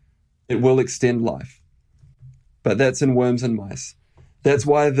 it will extend life. But that's in worms and mice. That's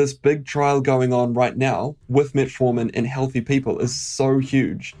why this big trial going on right now with metformin in healthy people is so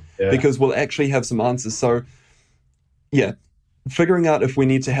huge, because we'll actually have some answers. So, figuring out if we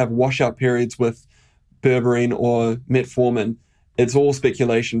need to have washout periods with berberine or metformin, it's all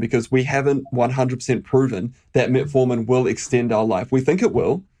speculation because we haven't 100% proven that metformin will extend our life. We think it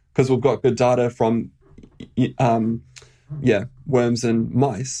will because we've got good data from worms and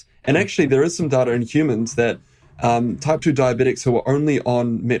mice. And actually, there is some data in humans that type 2 diabetics who are only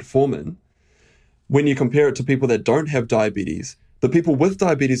on metformin, when you compare it to people that don't have diabetes, the people with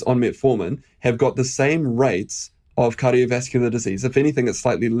diabetes on metformin have got the same rates of cardiovascular disease. If anything, it's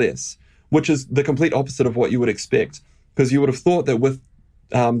slightly less, which is the complete opposite of what you would expect, because you would have thought that with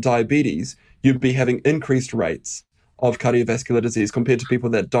diabetes, you'd be having increased rates of cardiovascular disease compared to people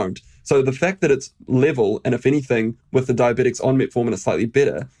that don't. So the fact that it's level, and if anything, with the diabetics on metformin, it's slightly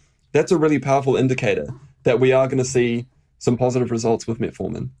better, that's a really powerful indicator that we are going to see some positive results with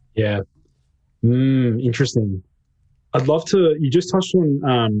metformin. Yeah. Interesting. I'd love to, you just touched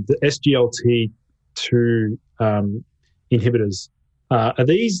on the SGLT2 inhibitors. Are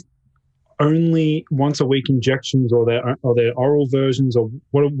these only once a week injections, or are there oral versions, or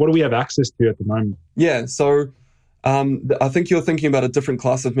what do we have access to at the moment? Yeah, so I think you're thinking about a different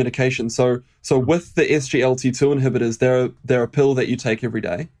class of medication. So with the SGLT2 inhibitors, they're a pill that you take every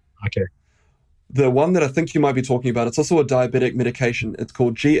day. Okay. The one that I think you might be talking about, it's also a diabetic medication. It's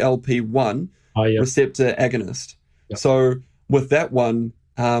called GLP-1 receptor agonist. Yep. So with that one,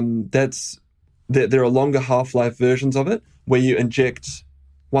 there are longer half-life versions of it where you inject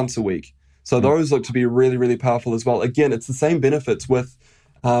once a week. So those look to be really, really powerful as well. Again, it's the same benefits with,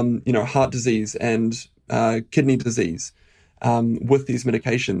 heart disease and kidney disease with these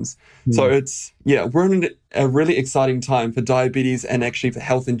medications. So we're in a really exciting time for diabetes and actually for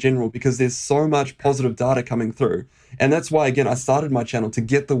health in general, because there's so much positive data coming through. And that's why, again, I started my channel to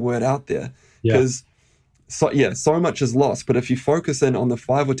get the word out there, because so much is lost. But if you focus in on the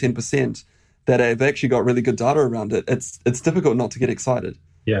 5 or 10% that have actually got really good data around it, it's difficult not to get excited.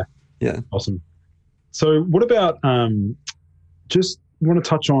 Yeah. Awesome. So what about, just want to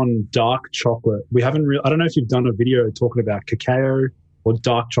touch on dark chocolate. We haven't I don't know if you've done a video talking about cacao or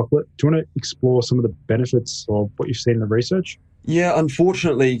dark chocolate. Do you want to explore some of the benefits of what you've seen in the research? Yeah,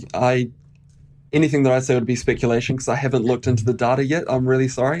 unfortunately, anything that I say would be speculation because I haven't looked into the data yet. I'm really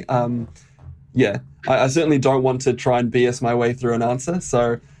sorry. I certainly don't want to try and BS my way through an answer.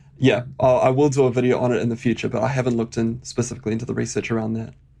 So yeah, I will do a video on it in the future, but I haven't looked specifically into the research around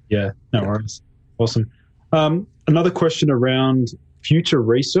that. Yeah, no worries. Awesome. Another question around future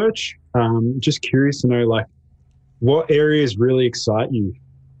research. Just curious to know, what areas really excite you?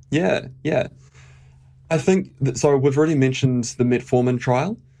 Yeah. I think so we've already mentioned the metformin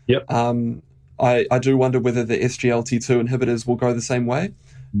trial. Yep. I do wonder whether the SGLT2 inhibitors will go the same way.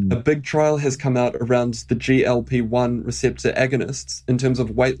 A big trial has come out around the GLP-1 receptor agonists in terms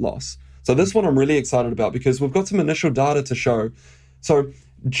of weight loss. So this one I'm really excited about because we've got some initial data to show. So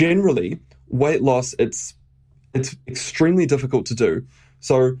generally, weight loss, it's extremely difficult to do.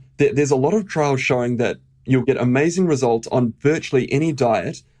 So there's a lot of trials showing that you'll get amazing results on virtually any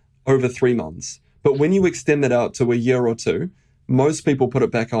diet over 3 months. But when you extend that out to a year or two, most people put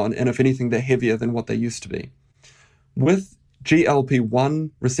it back on, and if anything, they're heavier than what they used to be. With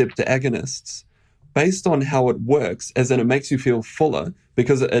GLP-1 receptor agonists, based on how it works, as in it makes you feel fuller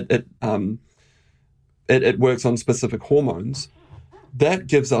because it works on specific hormones, that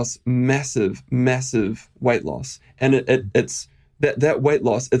gives us massive weight loss. And it's that weight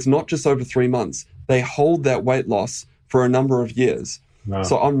loss, it's not just over 3 months. They hold that weight loss for a number of years. Wow.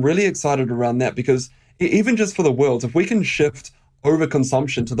 So I'm really excited around that because even just for the world, if we can shift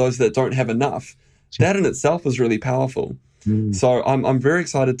overconsumption to those that don't have enough, that in itself is really powerful. So I'm very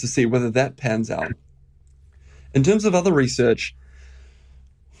excited to see whether that pans out. In terms of other research,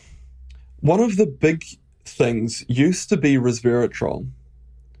 one of the big things used to be resveratrol,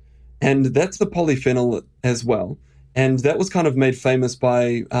 and that's the polyphenol as well. And that was kind of made famous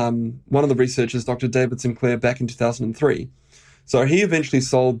by one of the researchers, Dr. David Sinclair, back in 2003. So he eventually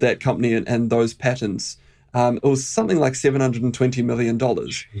sold that company and those patents. It was something like $720 million.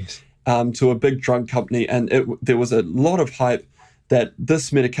 To a big drug company, and there was a lot of hype that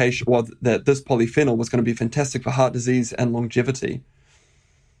this medication, or that this polyphenol was going to be fantastic for heart disease and longevity.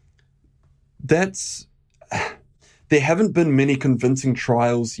 There haven't been many convincing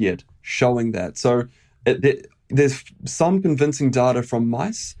trials yet showing that. So there's some convincing data from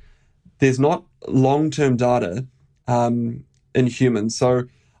mice. There's not long-term data in humans. So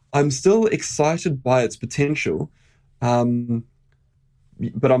I'm still excited by its potential.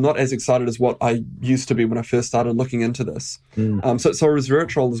 But I'm not as excited as what I used to be when I first started looking into this. So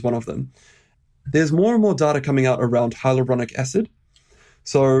resveratrol is one of them. There's more and more data coming out around hyaluronic acid.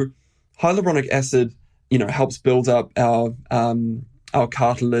 So hyaluronic acid, helps build up our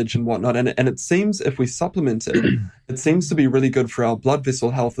cartilage and whatnot. And it seems if we supplement it, it seems to be really good for our blood vessel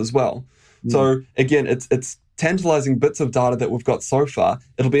health as well. So again, it's tantalizing bits of data that we've got so far.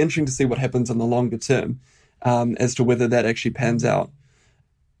 It'll be interesting to see what happens in the longer term as to whether that actually pans out.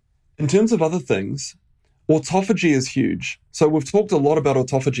 In terms of other things, autophagy is huge. So we've talked a lot about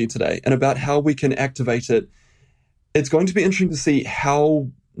autophagy today and about how we can activate it. It's going to be interesting to see how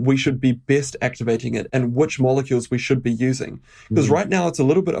we should be best activating it and which molecules we should be using. Because right now it's a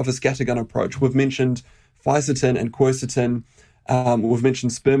little bit of a scattergun approach. We've mentioned fisetin and quercetin. We've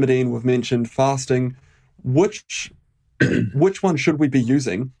mentioned spermidine. We've mentioned fasting. Which one should we be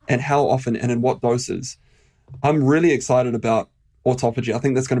using and how often and in what doses? I'm really excited about autophagy. I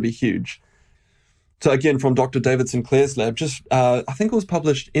think that's going to be huge. So again, from Dr. David Sinclair's lab, I think it was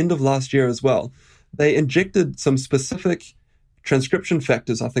published end of last year as well. They injected some specific transcription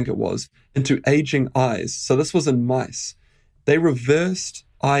factors, I think it was, into aging eyes. So this was in mice. They reversed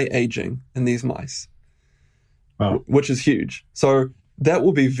eye aging in these mice, which is huge. So that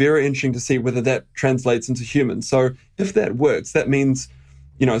will be very interesting to see whether that translates into humans. So if that works, that means,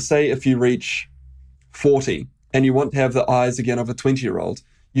 say if you reach 40, and you want to have the eyes again of a 20-year-old,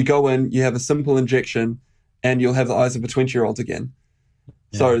 you go in, you have a simple injection, and you'll have the eyes of a 20-year-old again.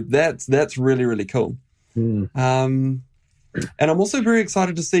 Yeah. So that's really, really cool. And I'm also very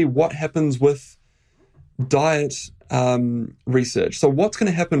excited to see what happens with diet research. So what's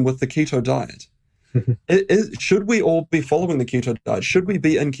going to happen with the keto diet? Should we all be following the keto diet? Should we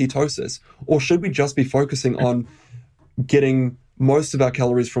be in ketosis? Or should we just be focusing on getting most of our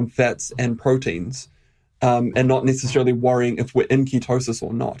calories from fats and proteins? And not necessarily worrying if we're in ketosis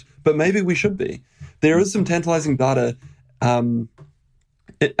or not. But maybe we should be. There is some tantalizing data out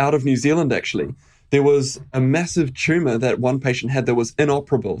of New Zealand, actually. There was a massive tumor that one patient had that was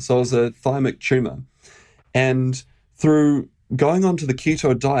inoperable. So it was a thymic tumor. And through going onto the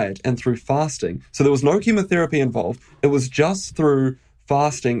keto diet and through fasting, so there was no chemotherapy involved. It was just through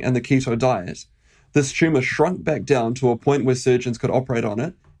fasting and the keto diet. This tumor shrunk back down to a point where surgeons could operate on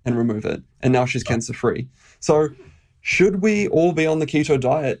it and remove it. And now she's cancer-free. So should we all be on the keto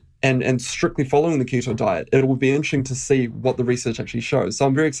diet and strictly following the keto diet? It will be interesting to see what the research actually shows. So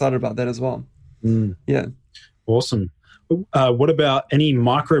I'm very excited about that as well. Yeah. Awesome. What about any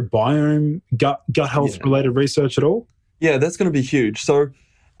microbiome, gut health related research at all? Yeah, that's going to be huge. So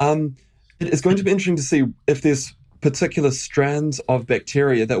it's going to be interesting to see if there's particular strands of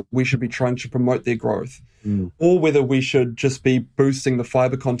bacteria that we should be trying to promote their growth. Or whether we should just be boosting the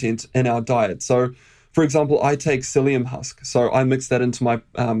fiber content in our diet. So, for example, I take psyllium husk. So I mix that into my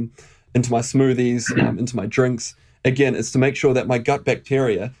smoothies, into my drinks, again, it's to make sure that my gut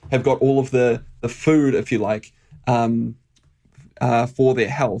bacteria have got all of the food, if you like, for their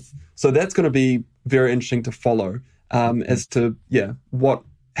health. So that's going to be very interesting to follow as to,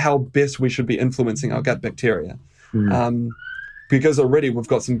 how best we should be influencing our gut bacteria. Because already we've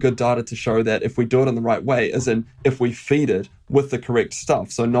got some good data to show that if we do it in the right way, as in if we feed it with the correct stuff,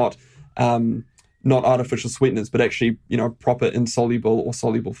 so not artificial sweeteners, but actually, proper insoluble or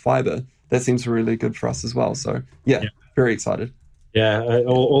soluble fiber, that seems really good for us as well. So very excited. Yeah,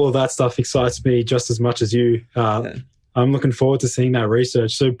 all of that stuff excites me just as much as you. I'm looking forward to seeing that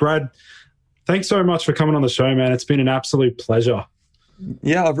research. So Brad, thanks so much for coming on the show, man. It's been an absolute pleasure.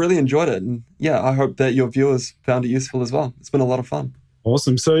 Yeah, I've really enjoyed it. And I hope that your viewers found it useful as well. It's been a lot of fun.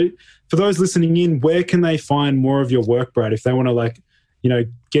 Awesome. So for those listening in, where can they find more of your work, Brad? If they want to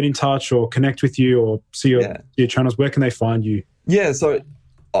get in touch or connect with you or see your channels, where can they find you? Yeah, so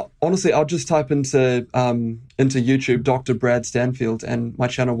honestly, I'll just type into YouTube, Dr. Brad Stanfield, and my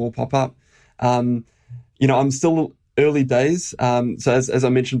channel will pop up. I'm still early days. So as I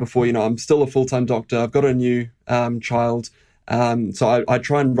mentioned before, I'm still a full-time doctor. I've got a new child. So I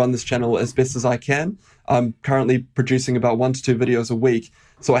try and run this channel as best as I can. I'm currently producing about 1 to 2 videos a week.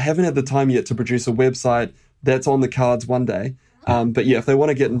 So I haven't had the time yet to produce a website. That's on the cards one day. But if they want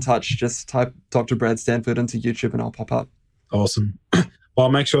to get in touch, just type Dr. Brad Stanfield into YouTube and I'll pop up. Awesome. Well,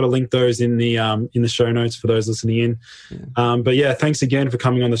 I'll make sure to link those in the show notes for those listening in. But thanks again for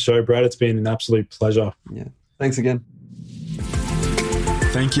coming on the show, Brad. It's been an absolute pleasure. Yeah. Thanks again.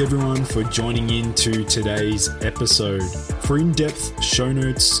 Thank you, everyone, for joining in to today's episode. For in-depth show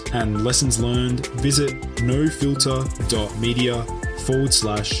notes and lessons learned, visit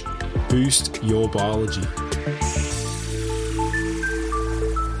nofilter.media/boostyourbiology.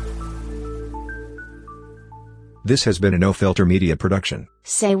 This has been a No Filter Media production.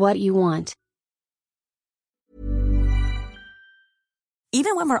 Say what you want.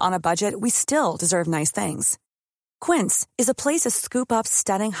 Even when we're on a budget, we still deserve nice things. Quince is a place to scoop up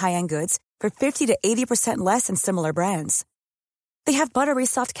stunning high-end goods for 50 to 80% less than similar brands. They have buttery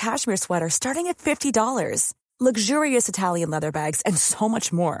soft cashmere sweaters starting at $50, luxurious Italian leather bags, and so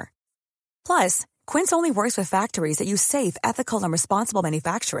much more. Plus, Quince only works with factories that use safe, ethical, and responsible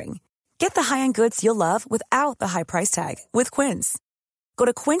manufacturing. Get the high-end goods you'll love without the high price tag with Quince. Go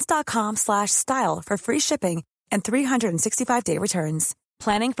to quince.com/style for free shipping and 365-day returns.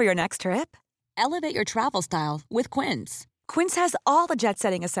 Planning for your next trip? Elevate your travel style with Quince. Quince has all the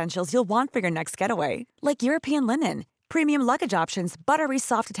jet-setting essentials you'll want for your next getaway, like European linen, premium luggage options, buttery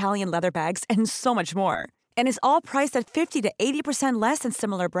soft Italian leather bags, and so much more. And is all priced at 50 to 80% less than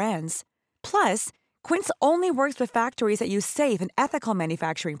similar brands. Plus, Quince only works with factories that use safe and ethical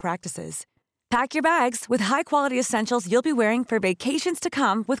manufacturing practices. Pack your bags with high-quality essentials you'll be wearing for vacations to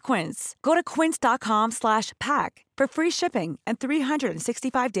come with Quince. Go to quince.com/pack for free shipping and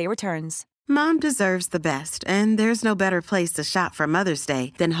 365-day returns. Mom deserves the best, and there's no better place to shop for Mother's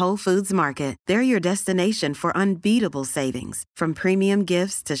Day than Whole Foods Market. They're your destination for unbeatable savings, from premium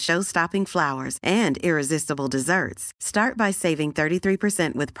gifts to show-stopping flowers and irresistible desserts. Start by saving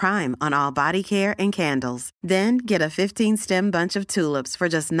 33% with Prime on all body care and candles. Then get a 15-stem bunch of tulips for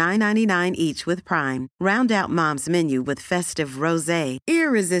just $9.99 each with Prime. Round out Mom's menu with festive rosé,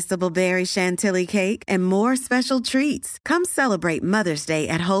 irresistible berry chantilly cake, and more special treats. Come celebrate Mother's Day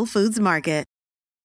at Whole Foods Market.